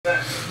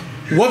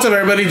What's up,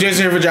 everybody?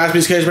 Jason here for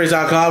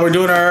jaspyscasebreaks.com. We're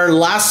doing our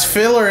last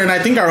filler, and I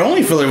think our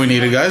only filler we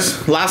needed,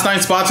 guys. Last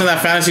 9 spots in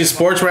that fantasy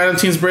sports random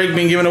teams break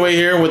being given away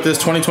here with this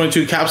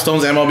 2022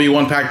 Capstone's MLB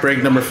 1-pack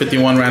break number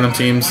 51 random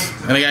teams.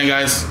 And again,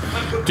 guys,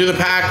 do the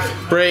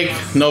pack break,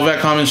 no vet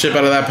common ship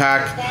out of that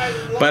pack.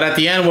 But at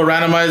the end, we'll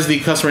randomize the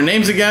customer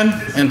names again,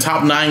 and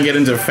top 9 get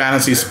into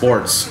fantasy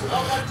sports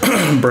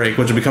break,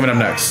 which will be coming up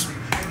next.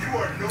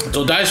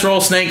 So dice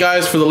roll snake,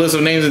 guys, for the list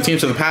of names and teams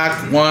to the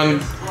pack.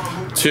 1,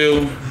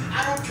 2.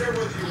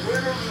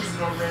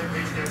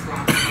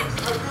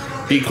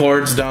 B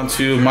chords down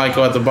to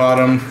Michael at the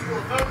bottom.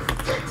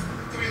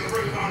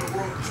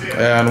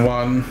 And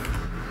 1,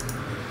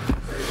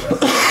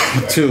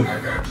 2.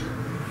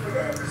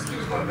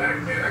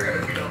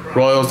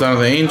 Royals down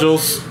to the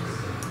Angels.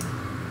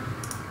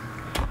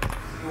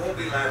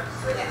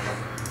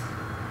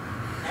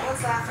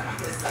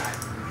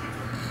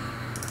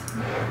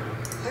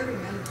 I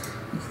remember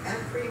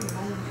every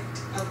moment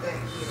of that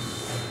year.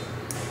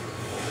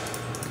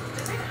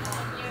 Does it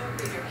haunt you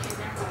that your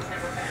kidnapper was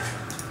never found?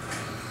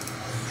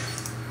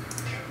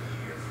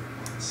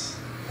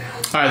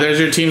 Alright, there's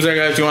your teams there,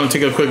 guys. You want to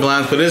take a quick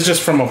glance, but it's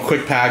just from a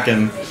quick pack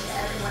and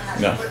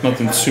yeah,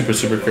 nothing super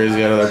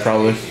crazy out of there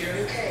probably.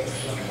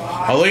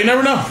 Although you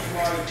never know.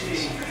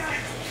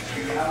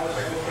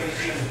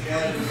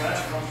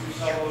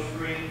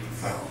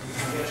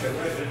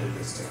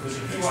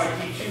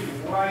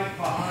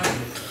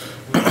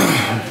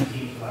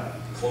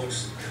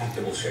 Close,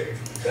 comfortable shave.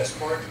 Best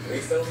part,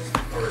 refills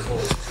are as low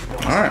as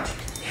 $2. Alright.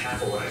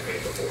 Half of what I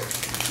paid before.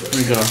 Here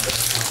we go.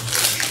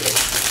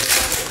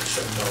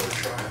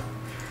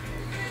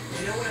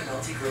 You know what a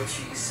melty grilled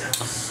cheese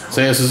sounds?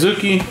 Seiya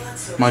Suzuki,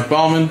 Mike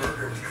Bauman,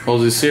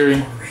 Jose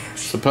Siri,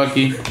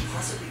 Sapucki,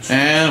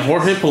 and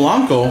Jorge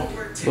Polanco,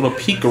 little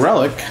peak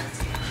relic.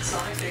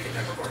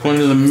 Going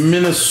to the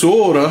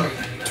Minnesota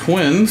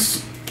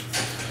Twins,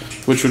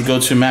 which would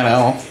go to Matt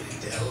L.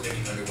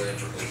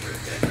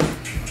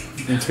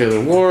 And Taylor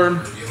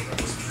Ward,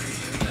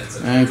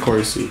 and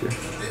Corey Seager.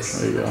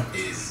 There you go.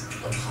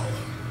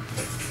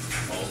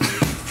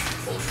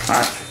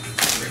 Alright.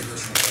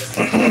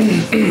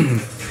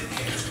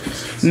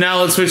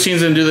 Now let's switch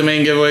teams and do the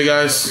main giveaway,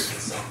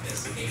 guys.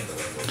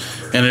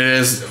 And it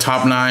is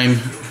top 9.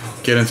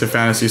 Get into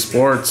fantasy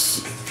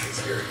sports.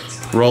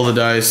 Roll the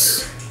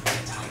dice.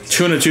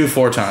 2 and a 2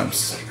 4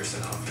 times.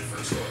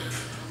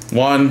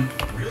 1,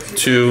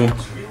 2,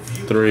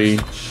 3,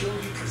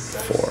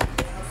 4.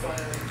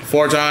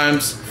 4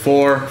 times.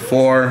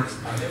 4.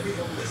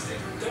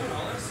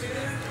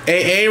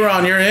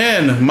 Aaron, you're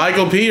in.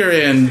 Michael P, you're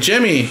in.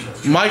 Jimmy,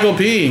 Michael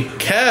P,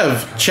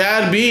 Kev,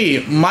 Chad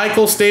B,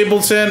 Michael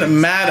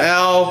Stapleton, Matt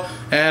L,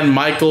 and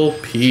Michael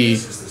P.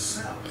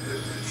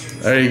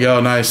 There you go.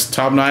 Nice.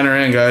 Top 9 are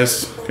in,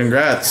 guys.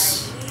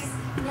 Congrats.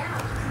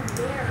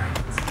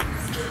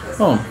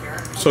 Oh,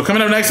 so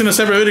coming up next in a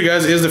separate video,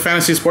 guys, is the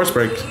fantasy sports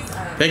break.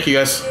 Thank you,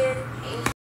 guys.